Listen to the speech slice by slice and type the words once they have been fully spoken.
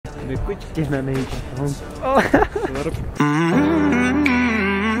मैं कुछ कहना नहीं चाहता हूँ।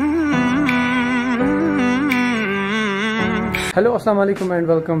 हेलो अस्सलाम वालेकुम and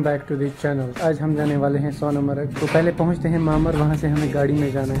welcome back to the channel. आज हम जाने वाले हैं सोनमर्ग। तो पहले पहुंचते हैं मामर, वहां से हमें गाड़ी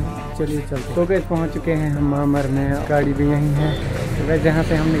में जाना है। चलिए चलते। तो गाइस पहुंच चुके हैं हम मामर में, गाड़ी भी यहीं है। तो गाइस जहां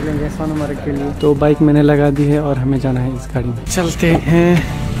से हम निकलेंगे सोनमर्ग के लिए, तो बाइक मैंने लगा दी है और हमें जाना है इस गाड़ी में। चलते हैं।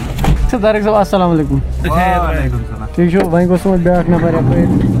 तारिक साहब अस्सलाम वालेकुम। ठीक है भाई को समझ बैठ ना पड़े।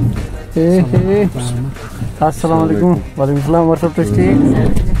 अस्सलाम वालेकुम। वालेकुम सलाम। और सब ठीक?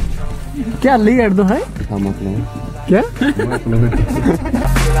 क्या लेट दो है क्या?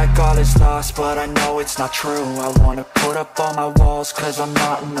 Like all is lost, but I know it's not true. I wanna put up all my walls, cause I'm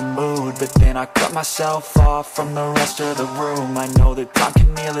not in the mood. But then I cut myself off from the rest of the room. I know that time can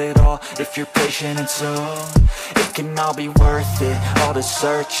heal it all, if you're patient and soon it can all be worth it, all the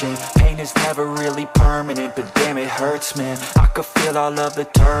searching. Pain is never really permanent, but damn it hurts, man. I could feel all of the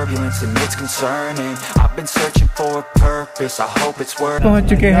turbulence and it's concerning. I've been searching for a purpose, I hope it's worth it. पहुंच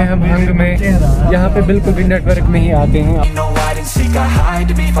चुके हैं हम हंग में। यहाँ पे बिल्कुल भी network नहीं आते हैं।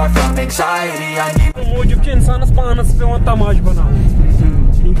 मौजूद के इंसानस पानस पे तमाश बनाओ,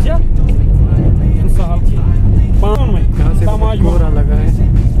 ठीक है? तमाश बोरा लगा है।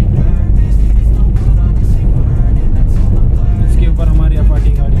 इसके ऊपर हमारी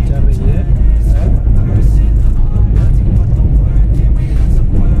अपाटी गाड़ी चल रही है।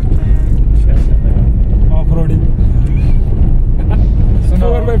 ऑफ रोडिंग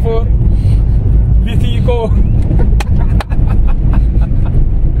 4x4 को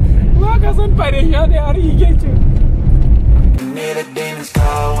परेशान यार। ये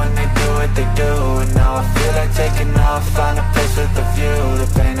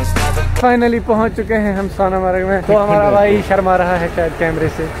फाइनली पहुंच चुके हैं हम सोनमर्ग में। तो हमारा भाई शर्मा रहा है शायद कैमरे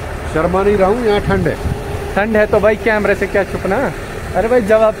से। शर्मा नहीं रहा हूँ, यहाँ ठंड है। ठंड है तो भाई कैमरे से क्या छुपना। अरे भाई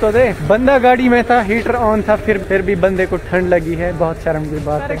जवाब तो दे। बंदा गाड़ी में था, हीटर ऑन था, फिर भी बंदे को ठंड लगी है। बहुत शर्म की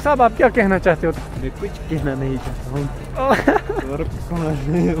बात है। साहब आप क्या कहना चाहते हो? मैं कुछ कहना नहीं चाहता हूँ।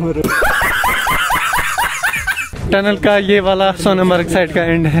 टनल का ये वाला सोनमर्ग साइड का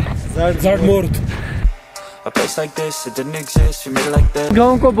एंड है।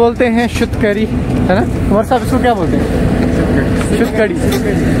 गाँव को बोलते हैं शुद्धकरी, है ना? कुमार साहब इसको क्या बोलते हैं? शुद्धकरी।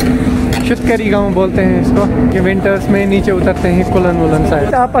 शुद्धकरी गाँव बोलते हैं इसको। कि विंटर्स में नीचे उतरते हैं कुलन वुलन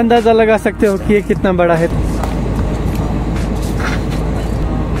साइड। आप अंदाजा लगा सकते हो कि ये कितना बड़ा है।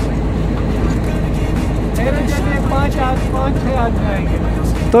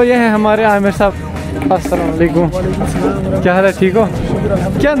 तो ये है हमारे आमिर साहब। अस्सलाम वालेकुम। क्या हाल है? ठीक हो?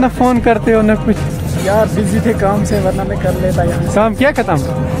 क्या न फोन करते हो न कुछ? यार बिजी थे काम से, वरना मैं कर लेता। यहाँ काम क्या खत्म?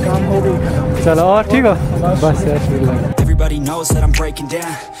 काम हो गई। चलो और ठीक हो? बस यार। Everybody knows that I'm breaking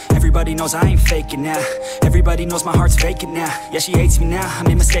down. Everybody knows I ain't faking now. Everybody knows my heart's faking now. Yeah, she hates me now. I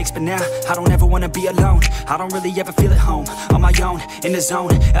made mistakes, but now I don't ever wanna be alone. I don't really ever feel at home. On my own, in the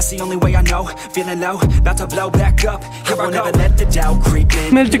zone. That's the only way I know. Feeling low, about to blow back up. Here I won't ever let the doubt creep in.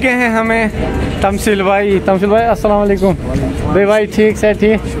 मिल चुके हैं हमें तमसील भाई। तमसील भाई अस्सलाम वालेकुम। बे भाई ठीक से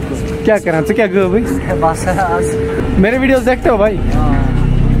ठीक? क्या करें तो क्या गो भाई? बस आज मेरे वीडियोस देखते हो भाई?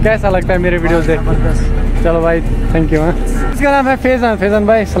 कैसा लगता है मेरे वीडियोस देख? चलो भाई थैंक यू। इसका नाम है फैज़ान। फैज़ान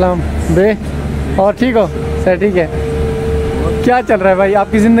भाई सलाम। बे और ठीक हो? सर ठीक है। क्या चल रहा है भाई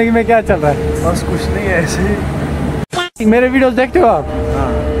आपकी ज़िंदगी में? क्या चल रहा है? बस कुछ नहीं है, ऐसे मेरे वीडियोस देखते हो आप?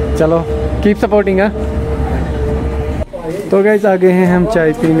 हाँ। चलो कीप सपोर्टिंग। तो गाइस आ गए हैं हम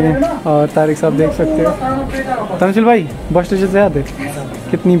चाय पीने और तारिक साहब देख सकते हो। तमसील भाई बस स्टेशन से आते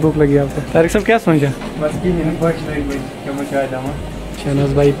कितनी भूख लगी आपको? तारिक साहब क्या सोचा?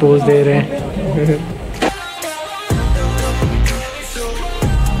 शहनाज भाई पोज दे रहे हैं।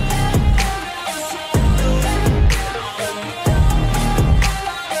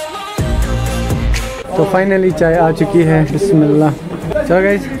 तो फाइनली चाय आ चुकी है। बिस्मिल्लाह। चलो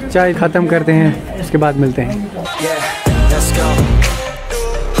गाइस चाय ख़त्म करते हैं, उसके बाद मिलते हैं।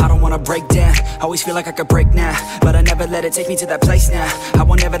 Break down, always feel like I could break now, but I never let it take me to that place now. I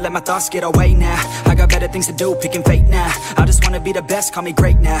won't ever let my thoughts get away now. I got better things to do, picking fate now. I just wanna be the best, call me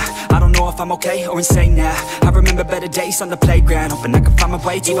great now. I don't know if I'm okay or insane now. I remember better days on the playground, hoping I can find my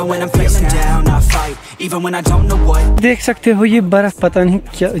way even when I'm feeling down. I fight, even when I don't know what. देख सकते हो ये बर्फ पता नहीं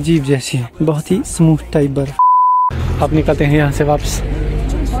क्या अजीब जैसी है, बहुत ही स्मूथ टाइप बर्फ। आप निकलते हैं यहाँ से वापस।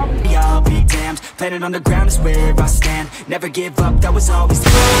 Planet on the ground is where I stand. Never give up, that was always